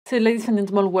So ladies and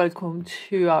gentlemen, welcome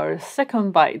to our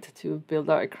second bite to build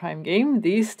our crime game.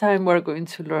 This time we're going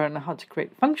to learn how to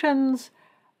create functions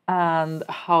and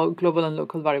how global and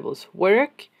local variables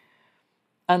work,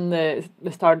 and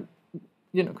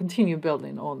continue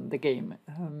building on the game.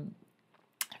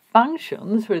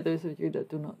 Functions, for those of you that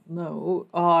do not know,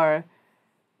 are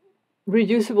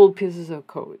reusable pieces of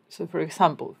code. So for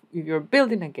example, if you're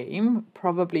building a game,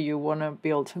 probably you want to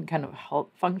build some kind of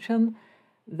help function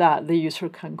that the user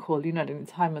can call in at any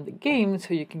time in the game,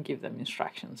 so you can give them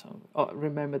instructions on, oh,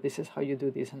 remember, this is how you do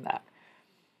this and that.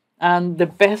 And the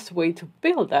best way to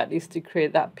build that is to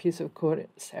create that piece of code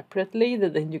separately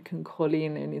that then you can call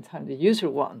in anytime the user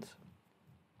wants.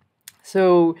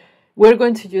 So we're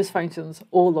going to use functions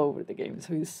all over the game,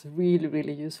 so it's really,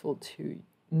 really useful to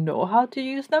know how to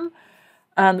use them.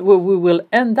 And where we will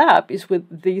end up is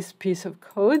with this piece of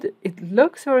code. It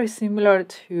looks very similar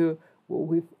to what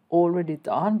we've already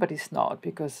done, but it's not,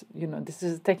 because this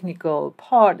is a technical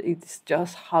part. It's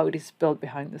just how it is built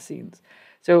behind the scenes.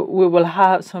 So we will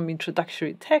have some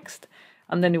introductory text,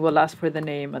 and then it will ask for the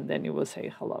name, and then it will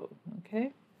say hello.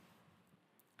 Okay.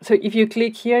 So if you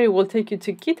click here, it will take you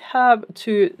to GitHub,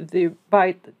 to the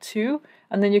byte 2,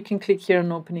 and then you can click here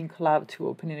on opening collab to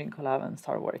open it in collab and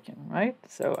start working, right?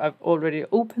 So I've already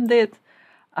opened it,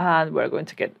 and we're going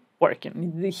to get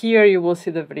working. Here you will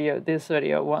see the video, this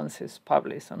video, once it's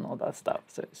published and all that stuff,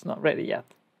 so it's not ready yet.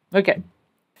 Okay,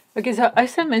 so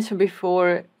as I mentioned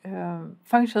before,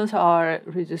 functions are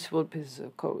reusable pieces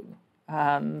of code,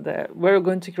 and we're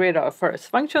going to create our first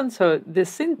function. So the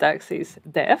syntax is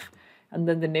def, and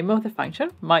then the name of the function,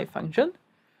 my function,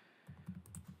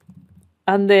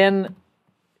 and then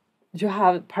you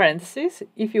have parentheses.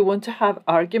 If you want to have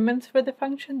arguments for the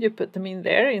function, you put them in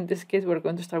there. In this case, we're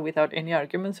going to start without any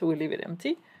arguments, so we leave it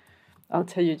empty. I'll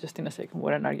tell you just in a second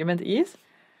what an argument is.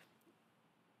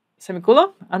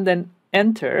 Semicolon, and then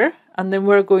enter, and then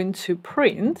we're going to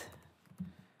print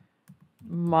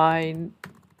my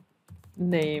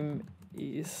name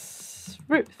is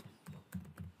Ruth.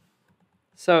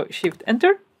 So shift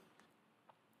enter.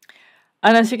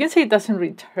 And as you can see, it doesn't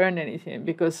return anything,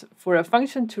 because for a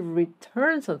function to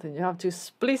return something, you have to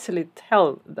explicitly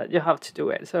tell that you have to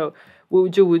do it. So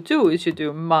what you would do is you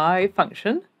do my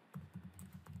function,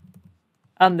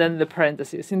 and then the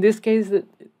parentheses. In this case,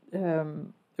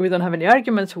 we don't have any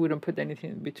arguments, so we don't put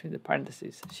anything between the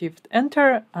parentheses. Shift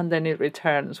enter, and then it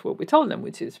returns what we told them,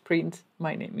 which is print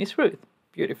my name is Ruth.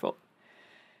 Beautiful.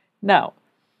 Now,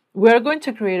 we're going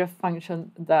to create a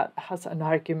function that has an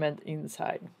argument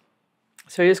inside.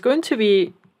 So it's going to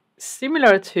be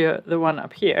similar to the one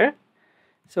up here,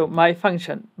 so my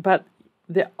function, but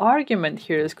the argument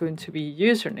here is going to be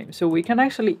username. So we can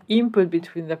actually input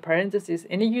between the parentheses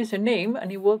any username,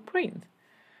 and it will print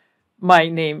my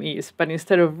name is, but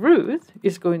instead of Ruth,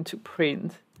 it's going to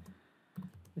print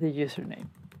the username.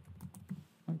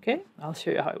 Okay, I'll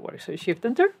show you how it works. So shift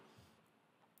enter,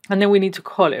 and then we need to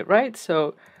call it, right?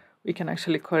 So we can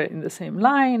actually call it in the same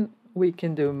line. We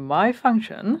can do my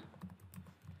function,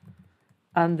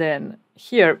 and then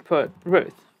here put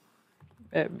Ruth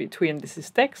between, this is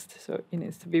text, so it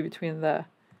needs to be between the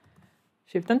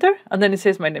shift enter, and then it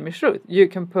says my name is Ruth. You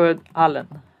can put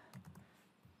Alan.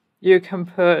 You can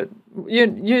put,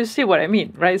 you see what I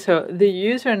mean, right? So the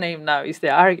username now is the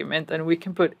argument, and we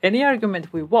can put any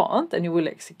argument we want, and it will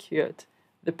execute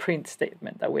the print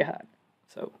statement that we had.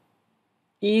 So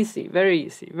easy, very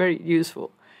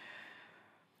useful.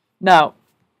 Now,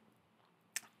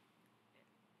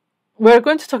 we're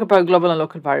going to talk about global and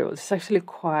local variables. It's actually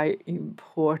quite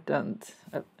important,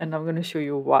 and I'm going to show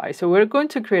you why. So we're going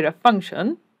to create a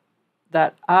function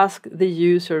that asks the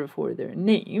user for their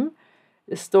name,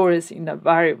 stores in a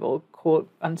variable called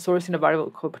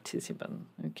participant.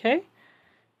 Okay,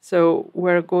 so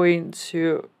we're going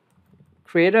to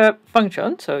create a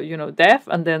function. So def,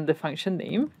 and then the function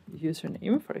name,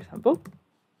 username, for example.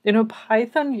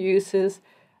 Python uses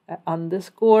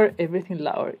underscore, everything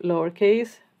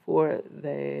lowercase, for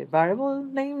the variable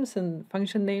names and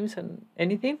function names and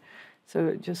anything.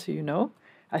 So just so you know,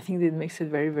 I think it makes it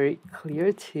very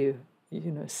clear to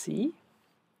see.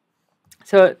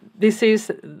 So this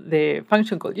is the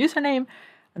function called username,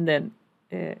 and then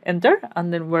enter,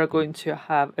 and then we're going to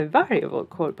have a variable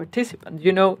called participant.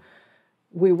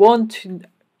 We want to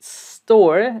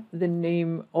store the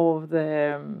name of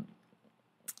the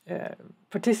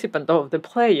participant, of the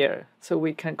player, so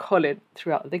we can call it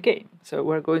throughout the game. So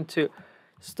we're going to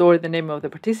store the name of the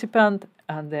participant,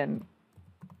 and then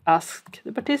ask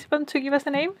the participant to give us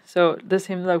a name. So the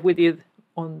same like we did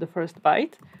on the first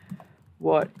byte.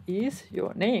 What is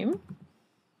your name?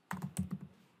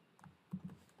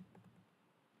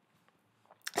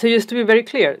 So just to be very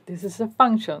clear, this is a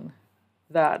function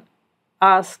that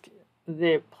asks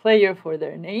the player for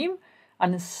their name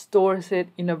and stores it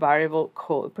in a variable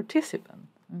called participant.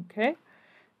 Okay,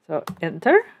 so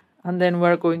enter, and then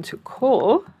we're going to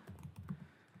call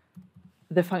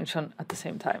the function at the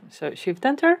same time. So shift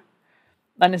enter,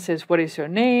 and it says, what is your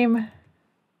name?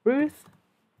 Ruth.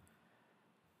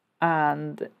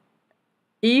 And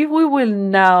if we will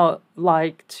now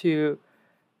like to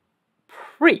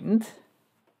print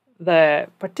the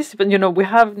participant, we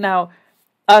have now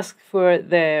asked for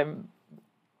the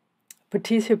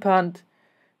participant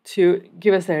to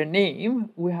give us their name.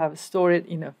 We have stored it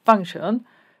in a function,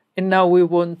 and now we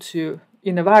want to,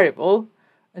 in a variable,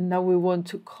 and now we want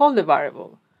to call the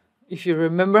variable. If you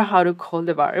remember how to call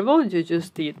the variable, you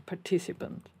just did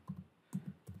participant.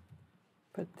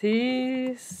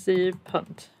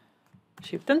 Participant.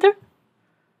 Shift enter.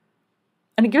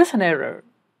 And it gives us an error,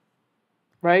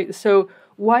 right? So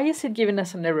why is it giving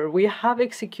us an error? We have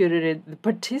executed it. The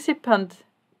participant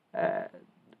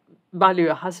value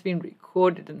has been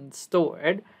recorded and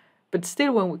stored, but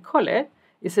still when we call it,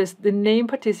 it says the name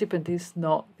participant is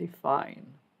not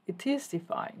defined. It is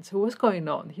defined. So what's going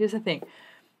on? Here's the thing.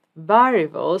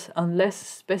 Variables, unless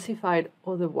specified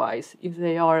otherwise, if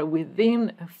they are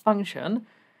within a function,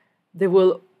 they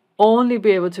will only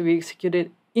be able to be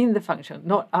executed in the function,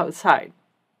 not outside,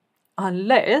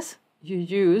 unless you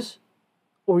use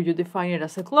or you define it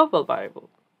as a global variable.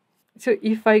 So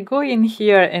if I go in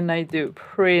here and I do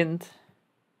print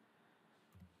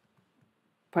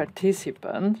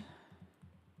participant,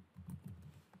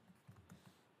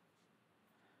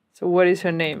 so what is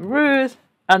her name? Ruth.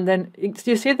 And then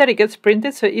you see that it gets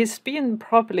printed, so it's being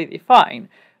properly defined,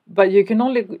 but you can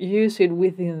only use it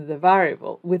within the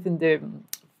variable, within the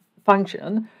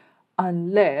function,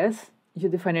 unless you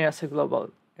define it as a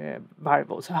global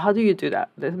variable. So how do you do that?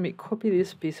 Let me copy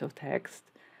this piece of text,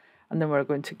 and then we're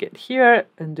going to get here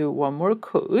and do one more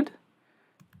code,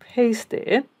 paste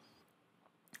it,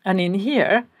 and in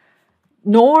here,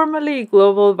 normally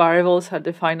global variables are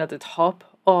defined at the top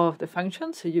of the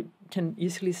function, so you can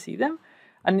easily see them.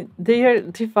 And they are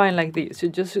defined like this. You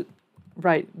just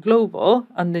write global,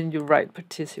 and then you write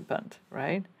participant,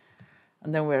 right?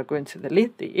 And then we're going to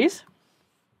delete these.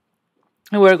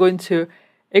 And we're going to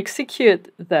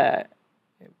execute the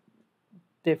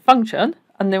function,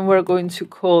 and then we're going to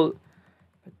call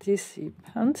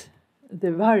participant,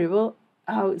 the variable,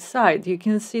 outside. You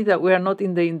can see that we are not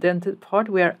in the indented part.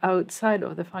 We are outside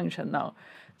of the function now.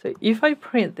 So if I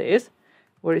print this,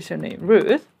 what is your name?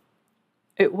 Ruth.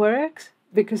 It works.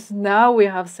 Because now we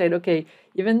have said, okay,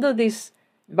 even though this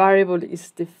variable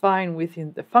is defined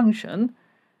within the function,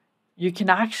 you can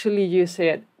actually use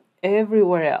it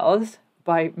everywhere else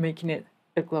by making it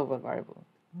a global variable,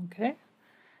 okay?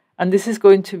 And this is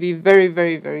going to be very,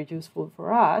 very, very useful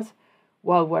for us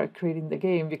while we're creating the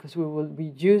game, because we will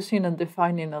be using and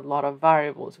defining a lot of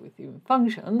variables within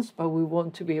functions, but we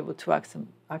want to be able to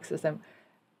access them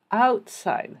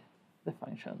outside the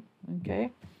function,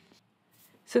 okay?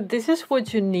 So this is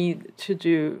what you need to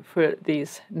do for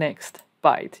this next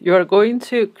byte. You're going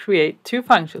to create two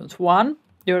functions. One,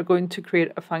 you're going to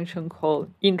create a function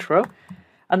called intro,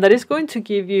 and that is going to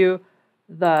give you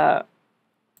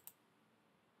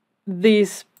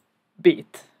this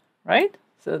bit, right?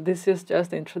 So this is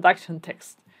just the introduction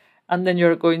text. And then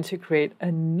you're going to create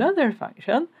another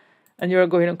function, and you're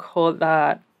going to call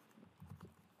that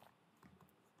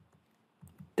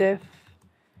def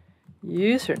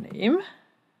username.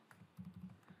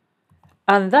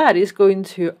 And that is going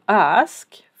to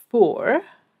ask for,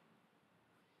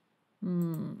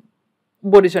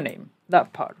 what is your name?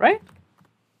 That part, right?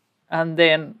 And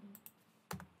then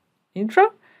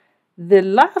intro. The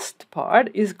last part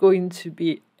is going to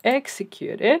be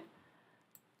executed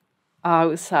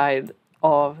outside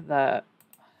of the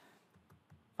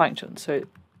function. So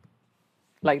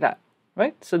like that,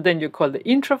 right? So then you call the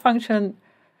intro function,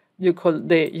 you call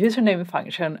the username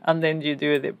function, and then you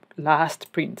do the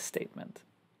last print statement.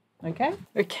 Okay?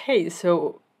 Okay,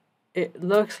 so it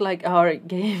looks like our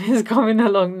game is coming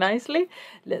along nicely.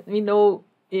 Let me know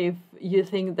if you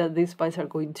think that these bytes are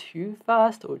going too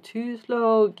fast or too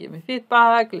slow. Give me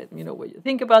feedback. Let me know what you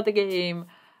think about the game.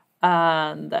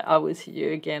 And I will see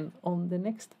you again on the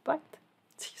next byte.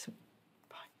 See you soon.